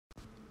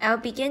I'll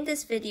begin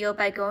this video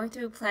by going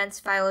through plants'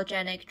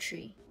 phylogenetic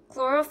tree.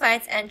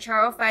 Chlorophytes and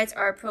charophytes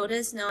are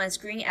protists known as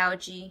green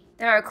algae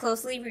that are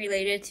closely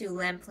related to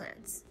land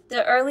plants.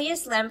 The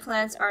earliest land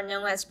plants are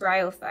known as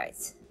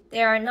bryophytes.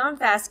 They are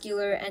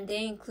non-vascular and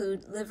they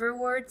include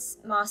liverworts,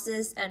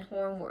 mosses, and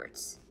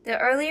hornworts. The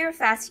earlier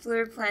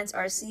vascular plants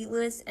are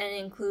seedless and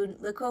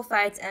include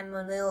lycophytes and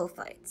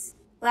monilophytes.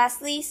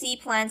 Lastly, seed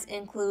plants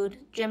include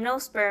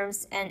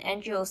Gymnosperms and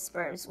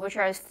Angiosperms, which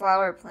are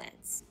flower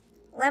plants.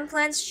 Land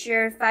plants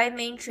share 5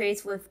 main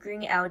traits with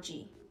green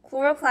algae.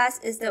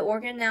 Chloroplast is the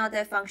organelle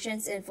that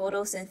functions in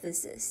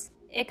photosynthesis.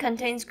 It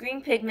contains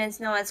green pigments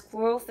known as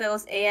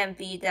chlorophylls A and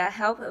B that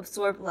help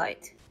absorb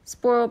light.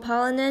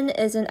 Sporopollenin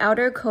is an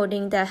outer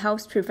coating that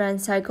helps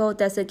prevent cycle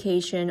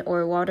desiccation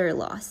or water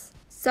loss.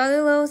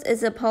 Cellulose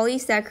is a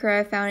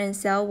polysaccharide found in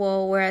cell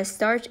wall, whereas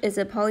starch is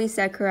a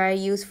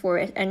polysaccharide used for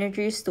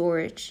energy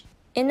storage.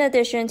 In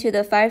addition to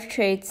the 5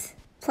 traits,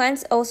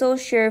 plants also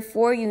share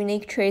 4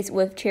 unique traits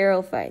with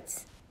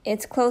charophytes,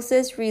 its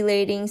closest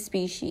relating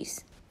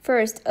species.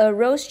 First, a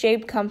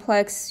rose-shaped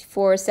complex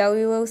for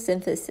cellulose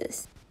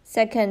synthesis.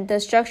 Second, the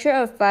structure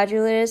of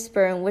flagellated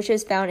sperm, which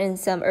is found in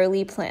some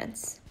early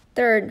plants.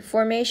 Third,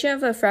 formation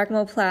of a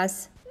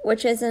phragmoplast,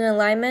 which is an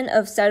alignment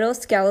of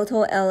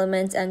cytoskeletal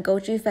elements and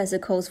Golgi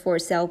vesicles for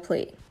cell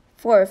plate.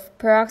 Fourth,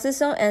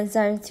 peroxisome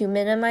enzymes to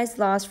minimize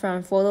loss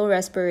from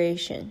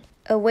photorespiration,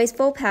 a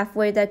wasteful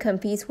pathway that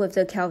competes with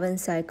the Calvin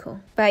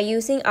cycle by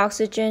using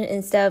oxygen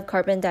instead of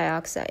carbon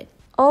dioxide.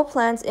 All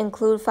plants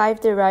include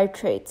 5 derived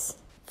traits.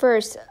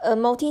 First, a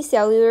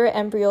multicellular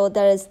embryo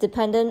that is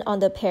dependent on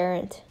the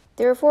parent.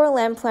 Therefore,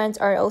 land plants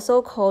are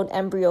also called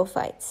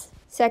embryophytes.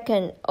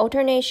 Second,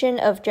 alternation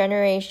of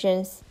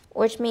generations,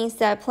 which means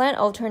that plant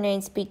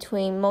alternates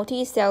between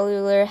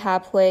multicellular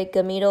haploid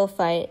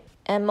gametophyte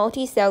and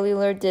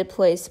multicellular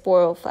diploid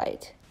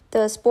sporophyte.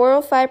 The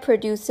sporophyte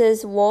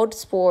produces walled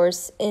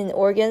spores in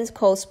organs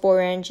called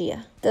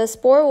sporangia. The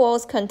spore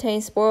walls contain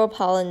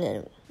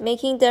sporopollenin,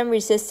 making them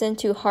resistant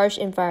to harsh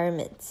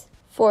environments.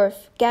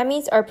 Fourth,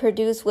 gametes are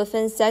produced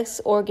within sex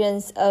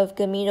organs of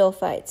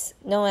gametophytes,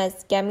 known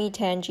as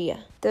gametangia.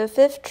 The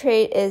 5th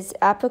trait is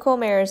apical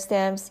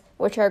meristems,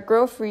 which are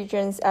growth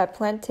regions at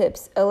plant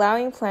tips,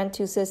 allowing plants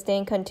to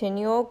sustain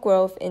continual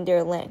growth in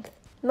their length.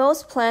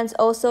 Most plants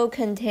also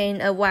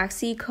contain a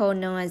waxy coat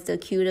known as the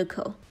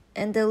cuticle,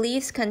 and the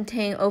leaves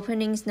contain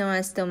openings known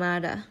as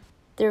stomata.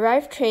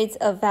 Derived traits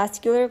of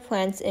vascular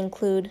plants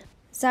include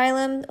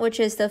xylem, which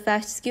is the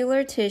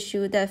vascular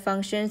tissue that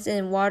functions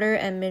in water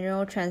and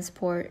mineral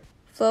transport.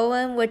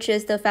 Phloem, which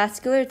is the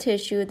vascular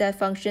tissue that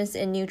functions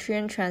in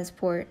nutrient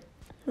transport.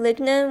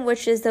 Lignin,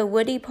 which is the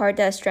woody part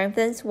that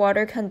strengthens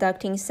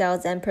water-conducting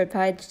cells and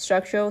provides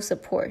structural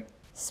support.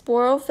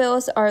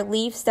 Sporophylls are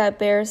leaves that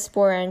bear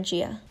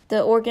sporangia,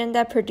 the organ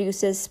that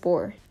produces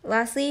spore.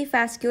 Lastly,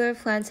 vascular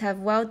plants have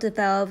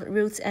well-developed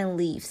roots and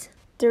leaves.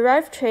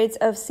 Derived traits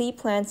of seed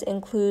plants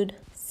include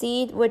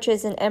seed, which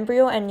is an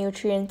embryo and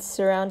nutrients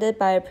surrounded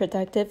by a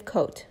protective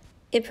coat.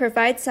 It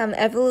provides some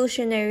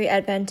evolutionary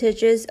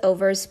advantages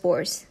over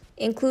spores,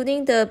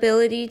 including the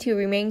ability to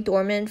remain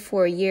dormant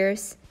for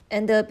years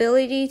and the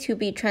ability to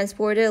be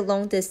transported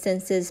long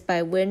distances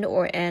by wind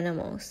or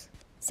animals.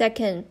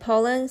 Second,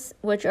 pollens,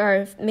 which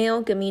are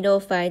male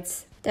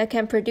gametophytes that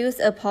can produce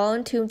a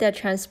pollen tube that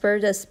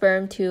transfers the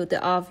sperm to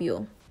the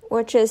ovule,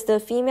 which is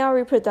the female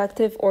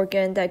reproductive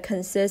organ that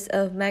consists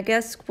of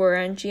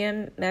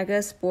megasporangium,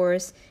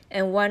 megaspores,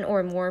 and 1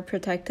 or more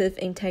protective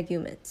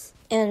integuments.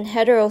 And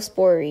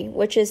heterospory,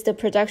 which is the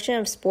production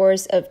of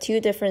spores of 2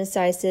 different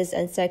sizes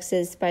and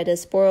sexes by the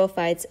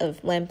sporophytes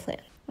of land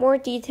plants. More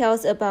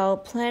details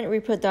about plant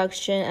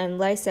reproduction and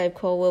life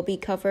cycle will be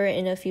covered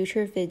in a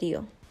future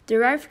video.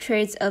 Derived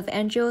traits of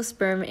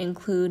angiosperm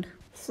include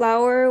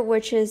flower,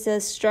 which is a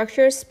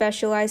structure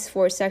specialized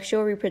for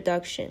sexual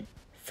reproduction.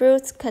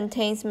 Fruits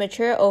contains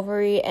mature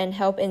ovary and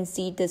help in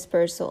seed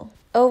dispersal.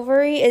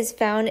 Ovary is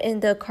found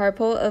in the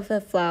carpel of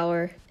a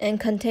flower and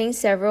contains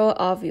several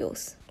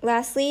ovules.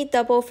 Lastly,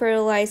 double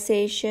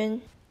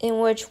fertilization,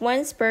 in which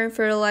one sperm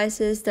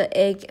fertilizes the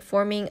egg,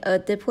 forming a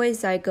diploid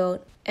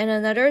zygote, and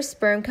another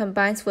sperm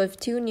combines with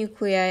 2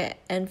 nuclei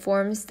and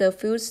forms the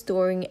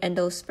food-storing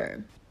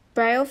endosperm.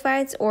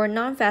 Bryophytes or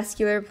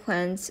non-vascular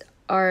plants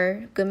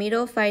are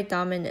gametophyte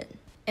dominant,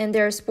 and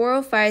their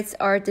sporophytes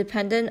are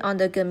dependent on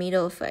the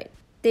gametophyte.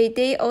 They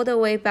date all the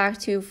way back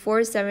to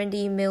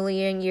 470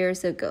 million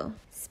years ago.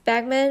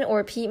 Sphagnum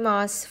or peat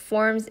moss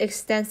forms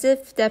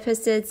extensive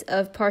deposits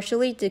of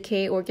partially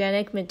decayed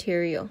organic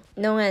material,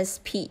 known as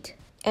peat,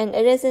 and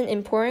it is an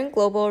important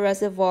global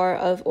reservoir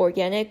of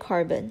organic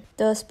carbon.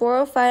 The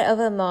sporophyte of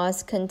a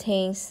moss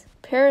contains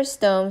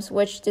peristomes,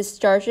 which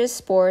discharges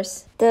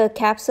spores, the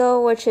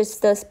capsule, which is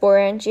the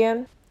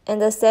sporangium,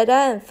 and the seta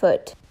and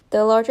foot.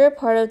 The larger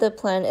part of the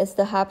plant is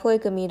the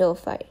haploid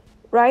gametophyte.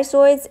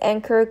 Rhizoids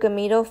anchor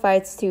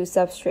gametophytes to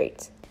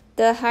substrates.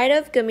 The height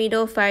of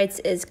gametophytes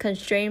is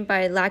constrained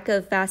by lack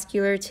of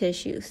vascular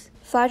tissues.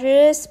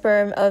 Flagellated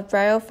sperm of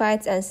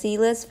bryophytes and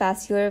seedless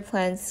vascular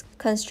plants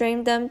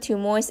constrain them to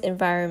moist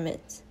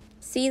environments.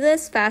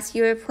 Seedless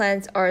vascular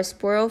plants are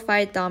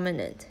sporophyte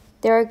dominant.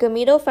 Their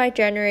gametophyte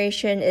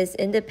generation is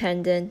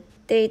independent.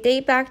 They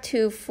date back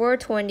to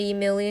 420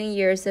 million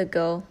years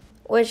ago,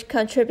 which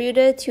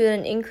contributed to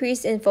an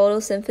increase in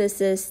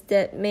photosynthesis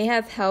that may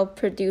have helped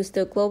produce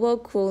the global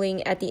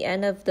cooling at the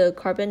end of the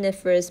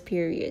Carboniferous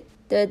period.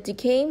 The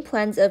decaying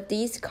plants of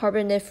these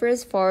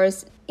Carboniferous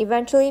forests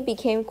eventually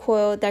became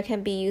coil that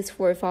can be used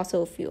for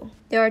fossil fuel.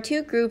 There are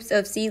two groups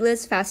of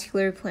seedless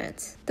vascular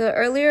plants. The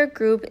earlier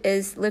group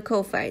is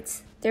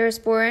Lycophytes. Their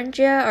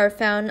sporangia are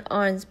found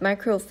on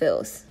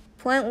microphyls,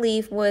 plant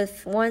leaf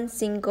with one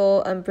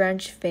single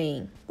unbranched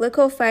vein.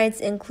 Lycophytes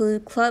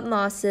include club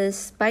mosses,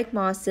 spike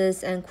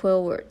mosses, and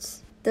quillworts.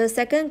 The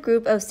second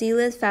group of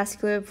seedless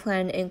vascular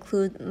plant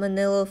include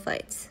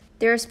Monilophytes.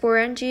 Their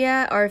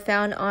sporangia are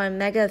found on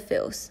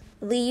megaphylls,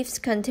 leaves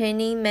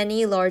containing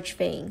many large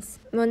veins.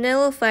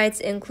 Monilophytes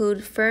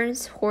include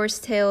ferns,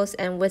 horsetails,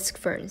 and whisk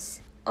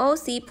ferns. All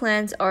seed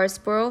plants are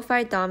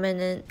sporophyte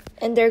dominant,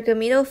 and their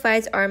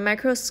gametophytes are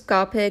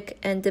microscopic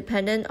and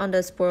dependent on the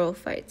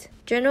sporophyte.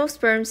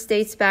 Gymnosperms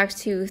dates back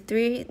to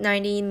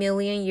 390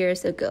 million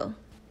years ago.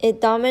 It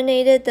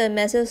dominated the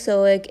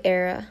Mesozoic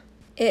era.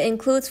 It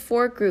includes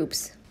four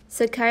groups: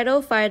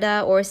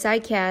 Cycadophyta or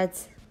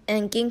cycads,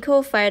 and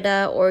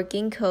Ginkgophyta or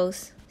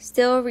ginkgos.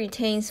 Still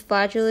retains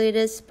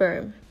flagellated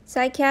sperm.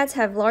 Cycads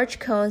have large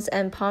cones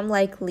and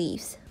palm-like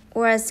leaves,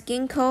 whereas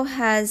ginkgo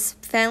has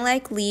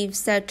fan-like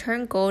leaves that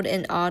turn gold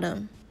in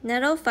autumn.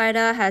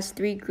 Gnetophyta has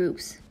three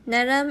groups.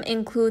 Gnetum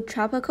include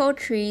tropical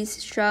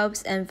trees,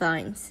 shrubs, and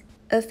vines.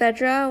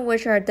 Ephedra,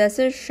 which are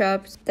desert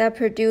shrubs that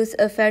produce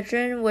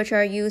ephedrine, which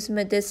are used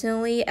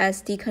medicinally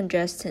as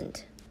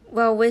decongestant.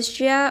 While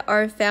Wistia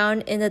are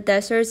found in the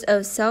deserts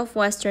of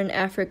southwestern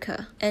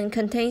Africa and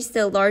contains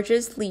the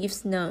largest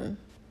leaves known.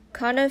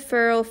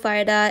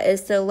 Coniferophyta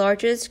is the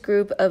largest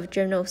group of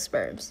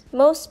Gymnosperms.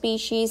 Most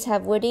species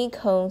have woody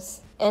cones,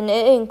 and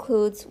it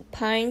includes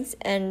pines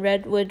and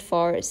redwood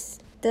forests.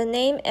 The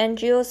name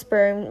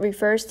Angiosperm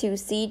refers to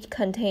seed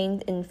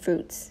contained in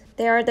fruits.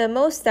 They are the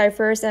most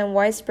diverse and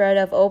widespread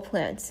of all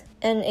plants,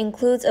 and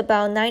includes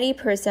about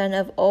 90%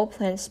 of all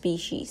plant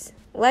species.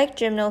 Like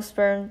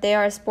Gymnosperm, they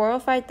are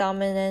sporophyte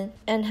dominant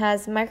and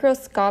has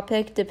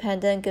microscopic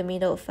dependent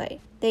gametophyte.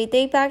 They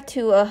date back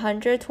to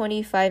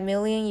 125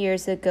 million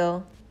years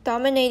ago,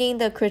 dominating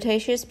the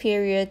Cretaceous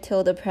period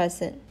till the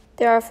present.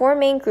 There are four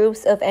main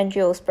groups of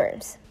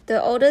angiosperms.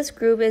 The oldest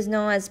group is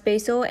known as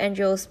basal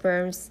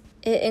angiosperms.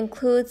 It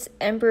includes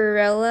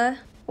Ambrella,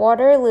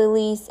 water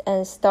lilies,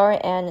 and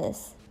star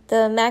anise.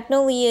 The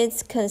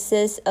magnoliids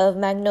consist of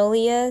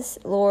magnolias,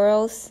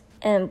 laurels,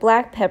 and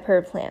black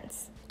pepper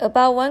plants.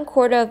 About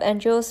 1/4 of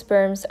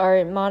angiosperms are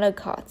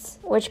monocots,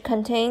 which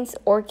contains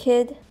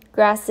orchid,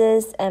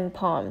 grasses, and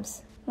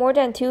palms. More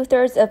than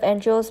 2/3 of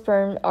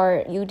angiosperms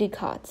are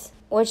eudicots,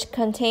 which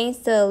contains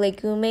the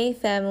legume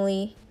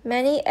family.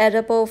 Many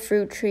edible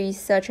fruit trees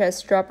such as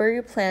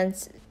strawberry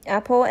plants,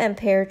 apple and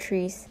pear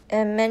trees,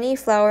 and many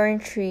flowering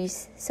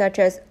trees such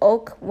as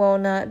oak,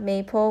 walnut,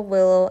 maple,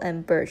 willow,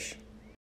 and birch.